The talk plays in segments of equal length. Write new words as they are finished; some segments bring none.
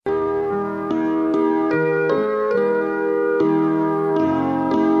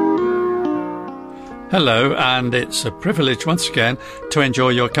Hello, and it's a privilege once again to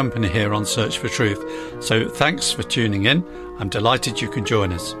enjoy your company here on Search for Truth. So thanks for tuning in. I'm delighted you can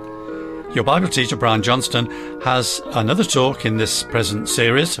join us. Your Bible teacher, Brian Johnston, has another talk in this present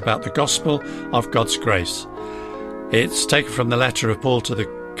series about the gospel of God's grace. It's taken from the letter of Paul to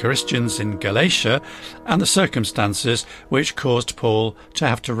the Christians in Galatia and the circumstances which caused Paul to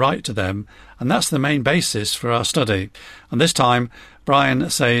have to write to them, and that's the main basis for our study. And this time, Brian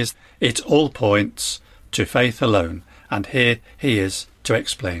says it all points to faith alone, and here he is to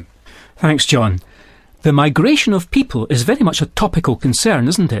explain. Thanks, John. The migration of people is very much a topical concern,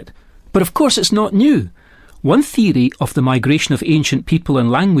 isn't it? But of course it's not new. One theory of the migration of ancient people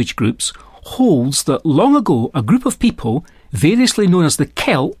and language groups holds that long ago a group of people, variously known as the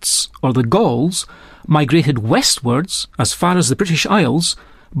Celts or the Gauls, migrated westwards as far as the British Isles,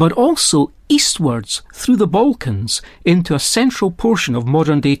 but also eastwards through the Balkans into a central portion of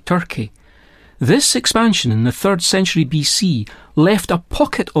modern-day Turkey. This expansion in the 3rd century BC left a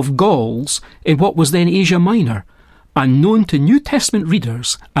pocket of Gauls in what was then Asia Minor, and known to New Testament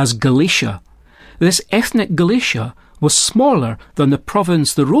readers as Galatia. This ethnic Galatia was smaller than the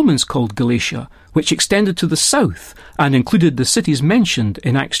province the Romans called Galatia, which extended to the south and included the cities mentioned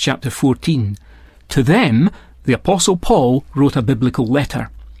in Acts chapter 14. To them, the Apostle Paul wrote a biblical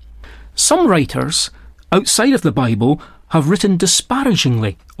letter. Some writers, outside of the Bible, have written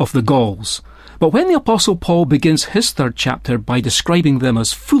disparagingly of the Gauls, but when the Apostle Paul begins his 3rd chapter by describing them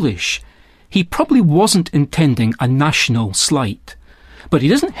as foolish, he probably wasn't intending a national slight. But he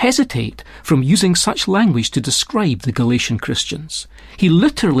doesn't hesitate from using such language to describe the Galatian Christians. He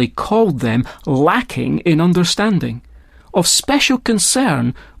literally called them lacking in understanding. Of special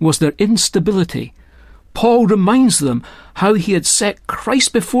concern was their instability. Paul reminds them how he had set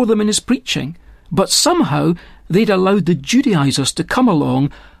Christ before them in his preaching, but somehow they'd allowed the Judaizers to come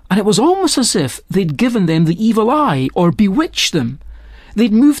along, and it was almost as if they'd given them the evil eye or bewitched them.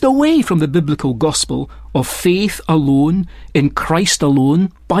 They'd moved away from the biblical gospel of faith alone, in Christ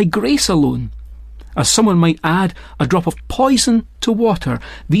alone, by grace alone. As someone might add a drop of poison to water,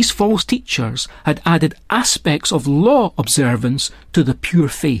 these false teachers had added aspects of law observance to the pure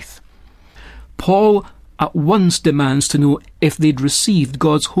faith. Paul at once demands to know if they'd received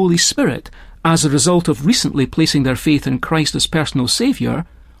God's Holy Spirit as a result of recently placing their faith in Christ as personal Saviour,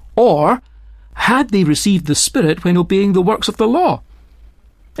 or had they received the Spirit when obeying the works of the law?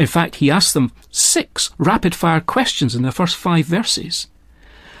 In fact, he asks them 6 rapid-fire questions in the first 5 verses.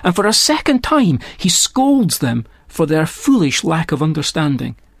 And for a second time, he scolds them for their foolish lack of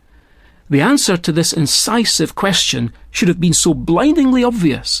understanding. The answer to this incisive question should have been so blindingly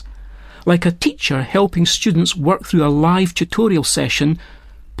obvious. Like a teacher helping students work through a live tutorial session,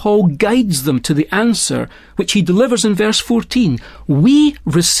 Paul guides them to the answer, which he delivers in verse 14. We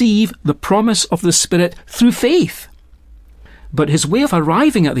receive the promise of the Spirit through faith. But his way of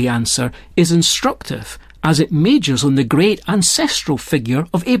arriving at the answer is instructive, as it majors on the great ancestral figure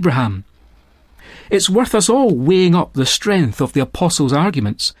of Abraham. It's worth us all weighing up the strength of the apostles'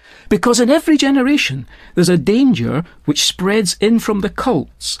 arguments, because in every generation there's a danger which spreads in from the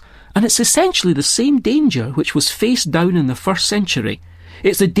cults, and it's essentially the same danger which was faced down in the 1st century.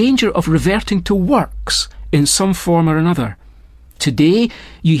 It's the danger of reverting to works in some form or another. Today,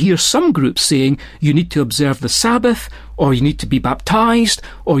 you hear some groups saying you need to observe the Sabbath, or you need to be baptized,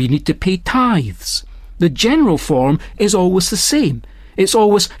 or you need to pay tithes. The general form is always the same. It's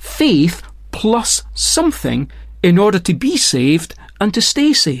always faith plus something in order to be saved and to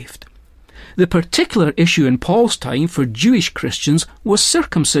stay saved. The particular issue in Paul's time for Jewish Christians was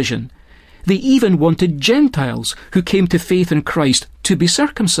circumcision. They even wanted Gentiles who came to faith in Christ to be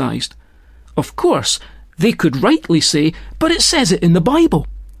circumcised. Of course, they could rightly say, but it says it in the Bible.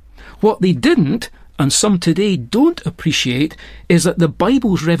 What they didn't, and some today don't appreciate, is that the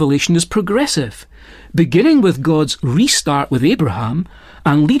Bible's revelation is progressive, beginning with God's restart with Abraham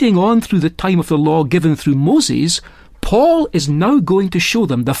and leading on through the time of the law given through Moses. Paul is now going to show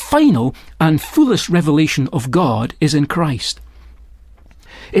them the final and fullest revelation of God is in Christ.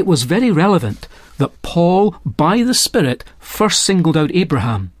 It was very relevant that Paul, by the Spirit, first singled out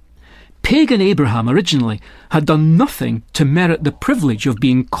Abraham. Pagan Abraham originally had done nothing to merit the privilege of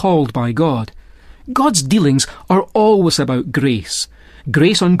being called by God. God's dealings are always about grace.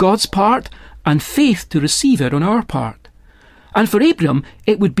 Grace on God's part and faith to receive it on our part. And for Abraham,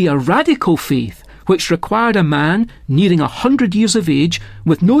 it would be a radical faith which required a man nearing 100 years of age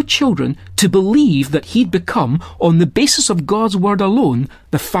with no children to believe that he'd become, on the basis of God's word alone,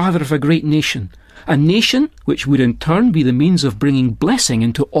 the father of a great nation. A nation which would in turn be the means of bringing blessing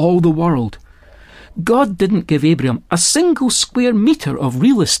into all the world. God didn't give Abraham a single square metre of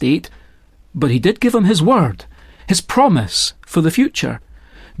real estate, but he did give him his word, his promise for the future.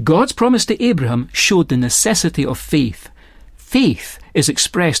 God's promise to Abraham showed the necessity of faith. Faith is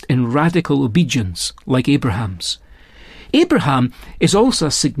expressed in radical obedience, like Abraham's. Abraham is also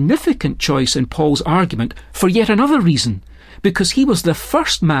a significant choice in Paul's argument for yet another reason, because he was the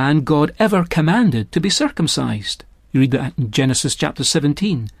first man God ever commanded to be circumcised. You read that in Genesis chapter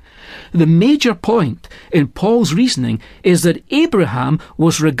 17. The major point in Paul's reasoning is that Abraham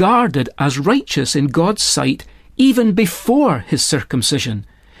was regarded as righteous in God's sight even before his circumcision.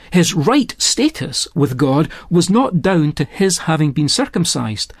 His right status with God was not down to his having been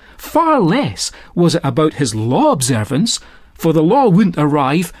circumcised. Far less was it about his law observance, for the law wouldn't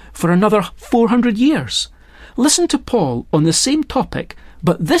arrive for another 400 years. Listen to Paul on the same topic,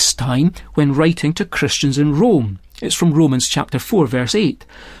 but this time when writing to Christians in Rome. It's from Romans chapter 4, verse 8.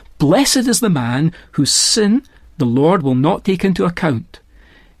 Blessed is the man whose sin the Lord will not take into account.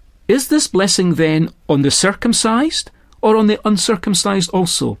 Is this blessing then on the circumcised or on the uncircumcised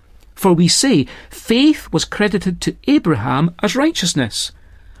also? For we say faith was credited to Abraham as righteousness.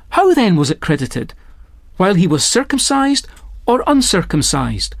 How then was it credited? While he was circumcised or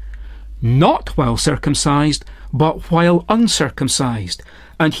uncircumcised? Not while circumcised, but while uncircumcised.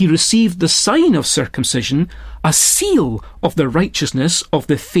 And he received the sign of circumcision, a seal of the righteousness of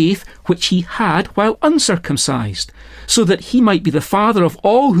the faith which he had while uncircumcised, so that he might be the father of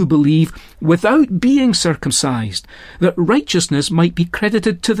all who believe without being circumcised, that righteousness might be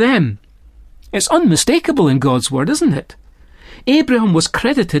credited to them. It's unmistakable in God's word, isn't it? Abraham was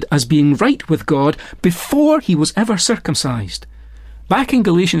credited as being right with God before he was ever circumcised. Back in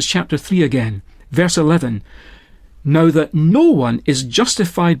Galatians chapter 3 again, verse 11, now that no one is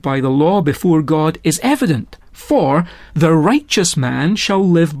justified by the law before God is evident, for the righteous man shall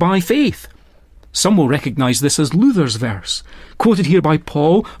live by faith. Some will recognise this as Luther's verse, quoted here by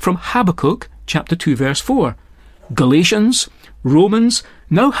Paul from Habakkuk chapter 2 verse 4. Galatians, Romans,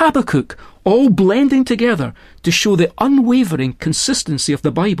 now Habakkuk, all blending together to show the unwavering consistency of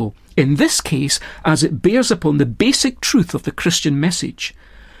the Bible, in this case as it bears upon the basic truth of the Christian message,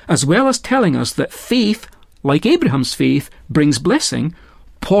 as well as telling us that faith, like Abraham's faith, brings blessing.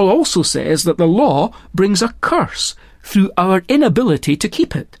 Paul also says that the law brings a curse through our inability to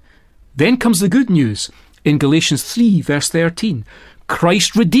keep it. Then comes the good news in Galatians 3 verse 13.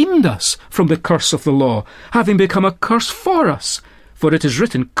 Christ redeemed us from the curse of the law, having become a curse for us. For it is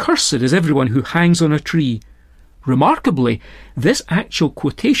written, cursed is everyone who hangs on a tree. Remarkably, this actual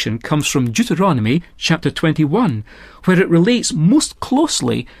quotation comes from Deuteronomy chapter 21, where it relates most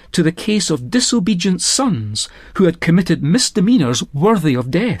closely to the case of disobedient sons who had committed misdemeanours worthy of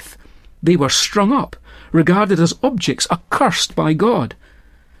death. They were strung up, regarded as objects accursed by God.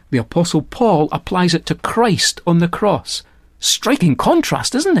 The Apostle Paul applies it to Christ on the cross. Striking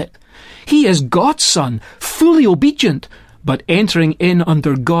contrast, isn't it? He is God's Son, fully obedient, but entering in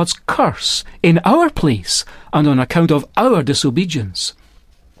under God's curse in our place and on account of our disobedience.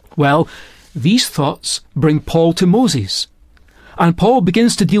 Well, these thoughts bring Paul to Moses, and Paul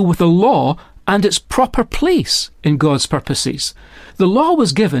begins to deal with the law and its proper place in God's purposes. The law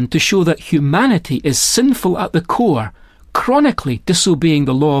was given to show that humanity is sinful at the core, chronically disobeying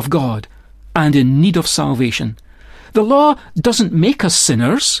the law of God, and in need of salvation. The law doesn't make us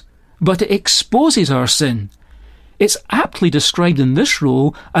sinners, but it exposes our sin. It's aptly described in this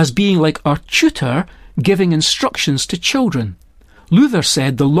role as being like our tutor giving instructions to children. Luther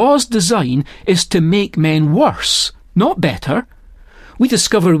said the law's design is to make men worse, not better. We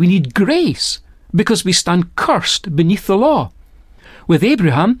discover we need grace because we stand cursed beneath the law. With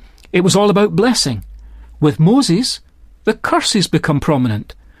Abraham, it was all about blessing. With Moses, the curses become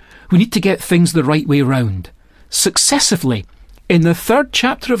prominent. We need to get things the right way round. Successively, in the 3rd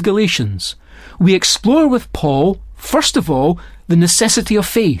chapter of Galatians, we explore with Paul, first of all, the necessity of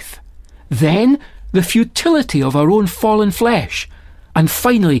faith, then the futility of our own fallen flesh, and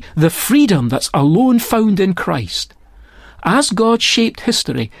finally the freedom that's alone found in Christ. As God shaped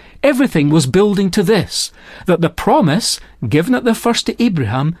history, everything was building to this, that the promise given at the first to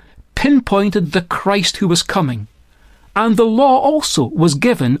Abraham pinpointed the Christ who was coming. And the law also was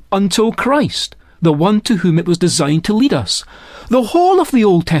given until Christ, the one to whom it was designed to lead us. The whole of the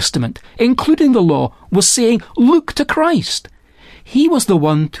Old Testament, including the law, was saying, look to Christ. He was the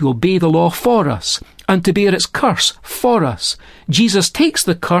one to obey the law for us and to bear its curse for us. Jesus takes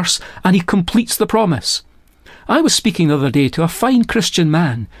the curse and he completes the promise. I was speaking the other day to a fine Christian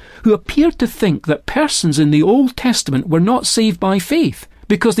man who appeared to think that persons in the Old Testament were not saved by faith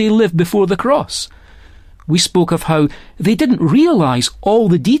because they lived before the cross. We spoke of how they didn't realise all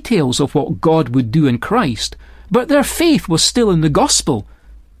the details of what God would do in Christ, but their faith was still in the gospel.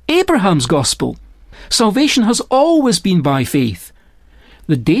 Abraham's gospel. Salvation has always been by faith.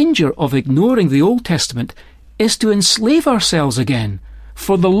 The danger of ignoring the Old Testament is to enslave ourselves again,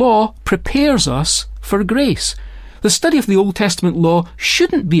 for the law prepares us for grace. The study of the Old Testament law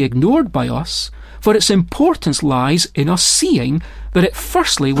shouldn't be ignored by us, for its importance lies in us seeing that it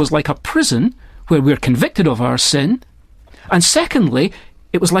firstly was like a prison where we're convicted of our sin, and secondly,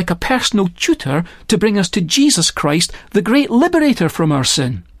 it was like a personal tutor to bring us to Jesus Christ, the great liberator from our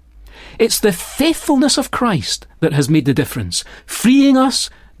sin. It's the faithfulness of Christ that has made the difference, freeing us,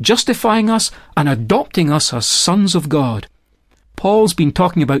 justifying us, and adopting us as sons of God. Paul's been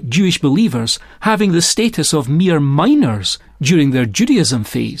talking about Jewish believers having the status of mere minors during their Judaism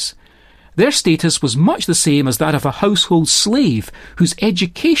phase. Their status was much the same as that of a household slave whose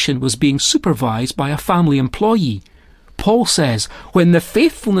education was being supervised by a family employee. Paul says, when the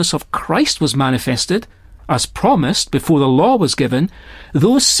faithfulness of Christ was manifested, as promised before the law was given,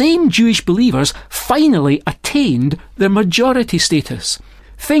 those same Jewish believers finally attained their majority status.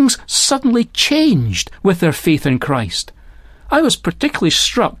 Things suddenly changed with their faith in Christ. I was particularly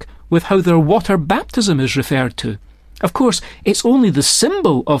struck with how their water baptism is referred to. Of course, it's only the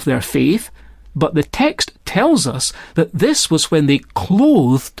symbol of their faith, but the text tells us that this was when they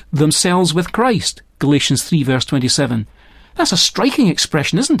clothed themselves with Christ. Galatians 3 verse 27. That's a striking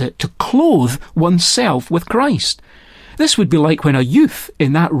expression, isn't it? To clothe oneself with Christ. This would be like when a youth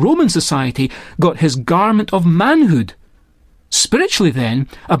in that Roman society got his garment of manhood. Spiritually then,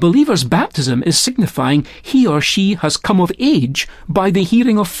 a believer's baptism is signifying he or she has come of age by the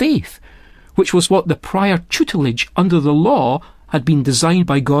hearing of faith, which was what the prior tutelage under the law had been designed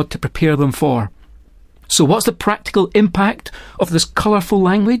by God to prepare them for. So what's the practical impact of this colourful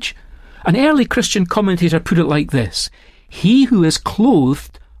language? An early Christian commentator put it like this: he who is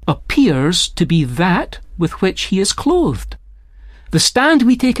clothed appears to be that with which he is clothed. The stand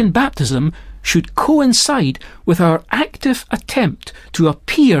we take in baptism should coincide with our active attempt to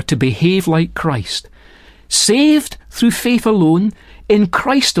appear to behave like Christ. Saved through faith alone, in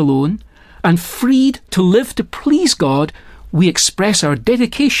Christ alone, and freed to live to please God, we express our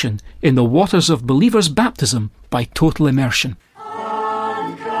dedication in the waters of believers' baptism by total immersion.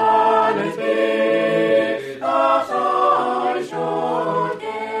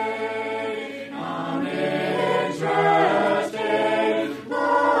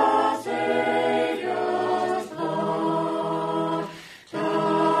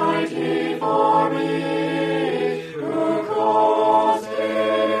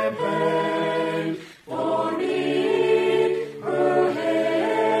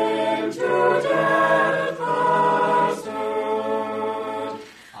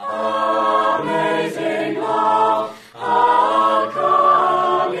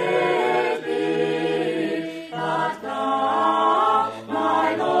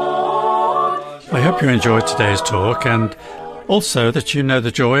 I hope you enjoyed today's talk, and also that you know the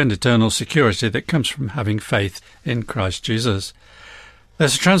joy and eternal security that comes from having faith in Christ Jesus.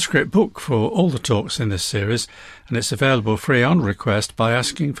 There's a transcript book for all the talks in this series, and it's available free on request by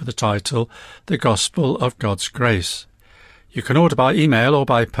asking for the title, The Gospel of God's Grace. You can order by email or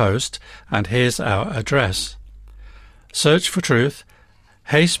by post, and here's our address. Search for Truth,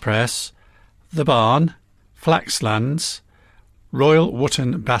 Hayes Press, The Barn, Flaxlands, Royal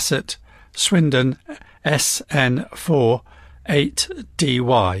Wootton Bassett, Swindon, SN4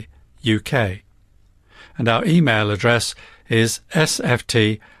 8DY, UK. And our email address is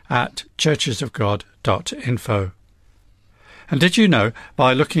sft@churchesofgod.info. And did you know,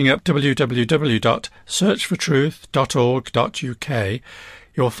 by looking up www.searchfortruth.org.uk,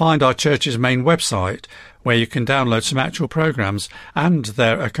 you'll find our church's main website, where you can download some actual programmes and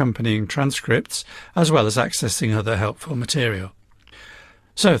their accompanying transcripts, as well as accessing other helpful material.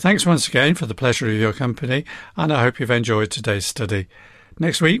 So thanks once again for the pleasure of your company, and I hope you've enjoyed today's study.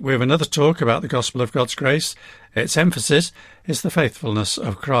 Next week we have another talk about the Gospel of God's Grace. Its emphasis is the faithfulness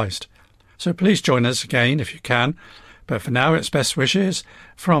of Christ. So please join us again if you can. But for now, it's best wishes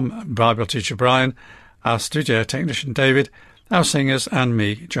from Bible teacher Brian, our studio technician David, our singers and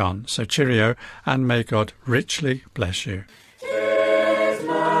me, John. So cheerio, and may God richly bless you.